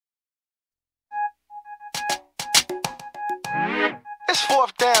It's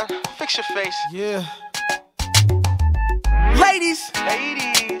fourth down. Fix your face. Yeah. Ladies,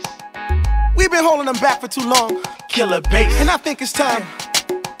 we've been holding them back for too long. Killer bass. And I think it's time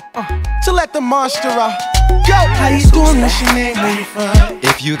to let the monster out. Go! How you doing, what's your name, where you from?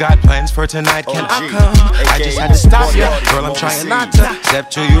 If you got plans for tonight, can I come? I just had to stop you. Girl, I'm trying not to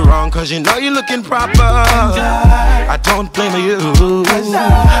step to you wrong, cause you know you're looking proper. I don't blame you,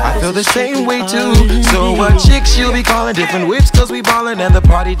 I feel the same way too. So what chicks you'll be calling different whips, cause we ballin' and the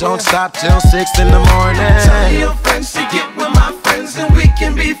party don't stop till 6 in the morning. Tell your friends to get with my friends and we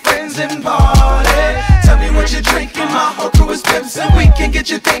can be friends and party. Tell me what you're drinking, my whole crew is pimps and we can get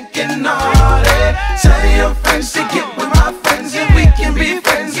you thinking naughty. Tell your friends to get with my friends and we can be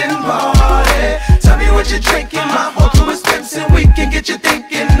friends and party. Tell me what you're drinking, my whole crew is pimps and we can get you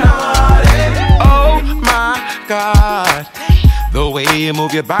thinking naughty. Oh my God, the way you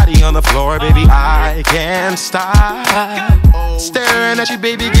move your body on the floor, baby, I can't stop staring at you,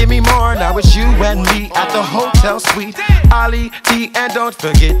 baby, give me more. Now it's you and me at the hotel suite. Ollie, T, and don't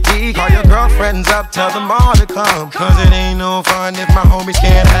forget D. Call your girlfriends up, tell them all to come, cause it ain't no fun if my homies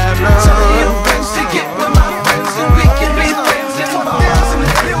can't have none. Tell your friends to get with my friends and we can be friends and party.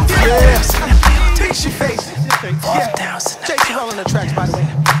 Yes. Fix your face. J.T. all on the tracks, by the way.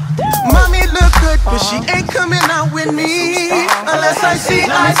 Mommy look good, but she ain't coming out with me unless I see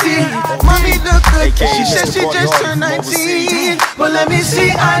ID. Mommy look good, but she said she just turned 19. But let me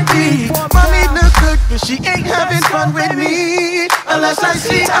see ID. Mommy look good, but she ain't having fun with me unless I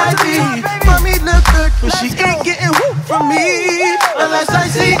see ID. Mommy look good, but she ain't getting whoop from me unless I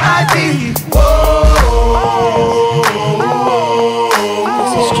see ID.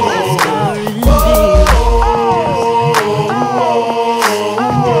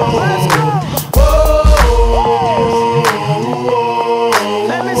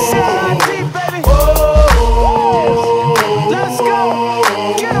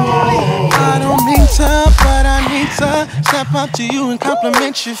 Step up to you and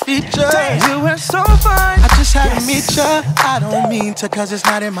compliment your features. You are so fine, I just had to meet ya. I don't mean to, cause it's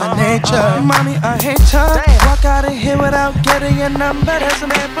not in my nature. Mommy, I hate ya. Walk out of here without getting your number. There's a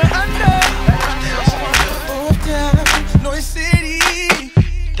man for under. Oh, down, Noise City.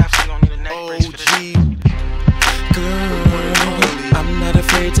 Definitely gonna need a neck brace for this. Girl, I'm not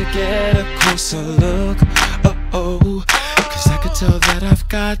afraid to get a closer look. Oh, cause I could tell that I've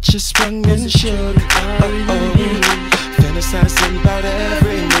got you sprung and shook. Fantasizing about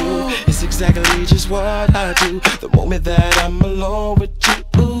every move. It's exactly just what I do the moment that I'm alone with you.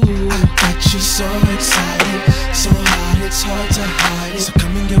 I got you so excited, so hot it's hard to hide it. So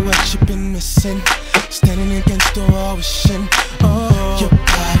come and get what you've been missing. Standing against the wall wishing, oh, your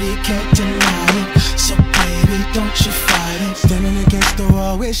body can't deny it. So baby, don't you fight it. Standing against the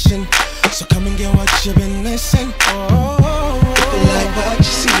wall wishing, so come and get what you've been missing. Oh, if you like what you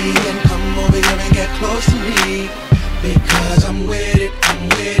see, then come over here and get close to me. Because I'm with it,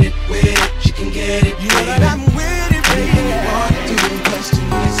 you can get it, baby. But I'm with it, baby. Anything you want to do, cause to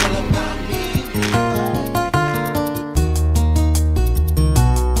me it's all about me.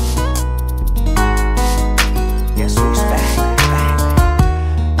 Guess who's back?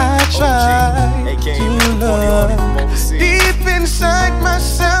 I try to look deep inside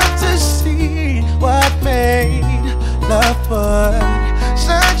myself to see what made love fun.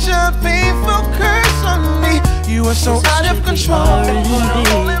 Such a painful curse on me. You were so out of control,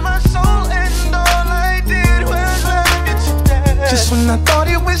 holding my soul, and all I did was let you down. Just when I thought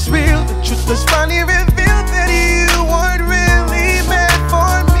it was real, the truth was finally revealed that you weren't really meant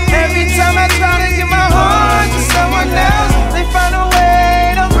for me. Every time I try to give my heart to someone else, they find a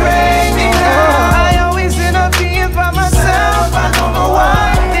way to break me down. I always end up being by myself. I don't know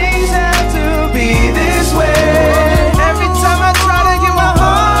why things have to be this way. Every time I try to give my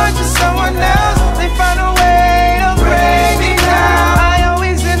heart to someone else, they find a way.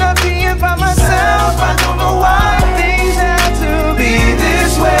 I don't know why things have to be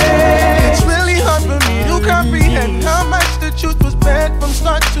this way. It's really hard for me to comprehend how much the truth was bad from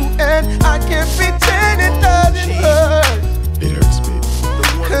start to end. I can't pretend it doesn't hurt. It hurts, baby.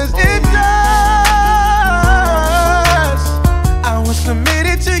 Cause it does. I was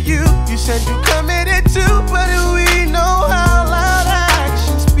committed to you. You said you committed too, but we know how loud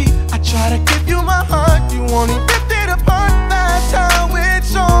actions speak. I try to give you my heart, you only ripped it apart. That's how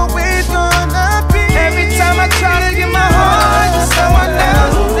it's always gonna be. Every time I try to give my heart to someone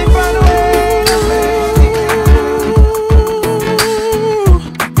else, they find a way to make me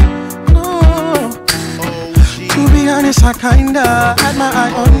To be honest, I kinda had my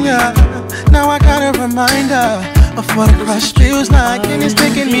eye on ya. Now I got a reminder of what a crush feels like, and it's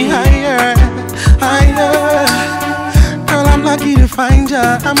taking me higher, higher. Girl, I'm not lucky to find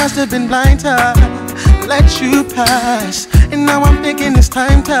ya. I must have been blind to let you pass, and now I'm thinking it's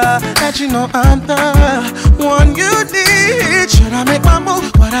time to let you know I'm the one you need. Should I make my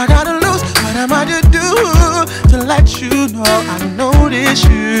move? What I gotta lose? What am I to do to let you know I notice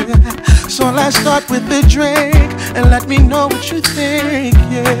you? So let's start with the drink and let me know what you think.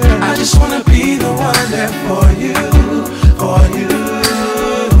 Yeah, I just wanna be the one there for you,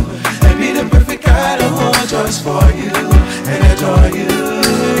 and be the perfect guy to hold yours for you and adore you.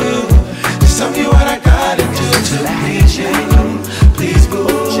 Just tell me what I gotta do to please you, please boo.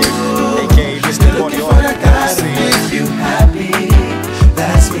 You're looking for that guy to make you happy,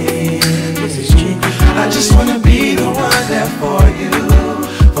 that's me. I just wanna be the one there for you,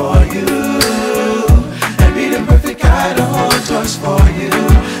 and be the perfect guy to hold yours for you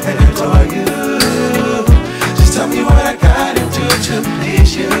and adore you. Just tell me what I gotta do to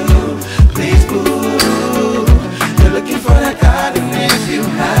please you, please boo. You're looking for that guy to make you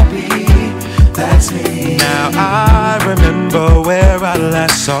happy, that's me. Now I remember where I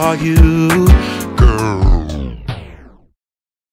last saw you.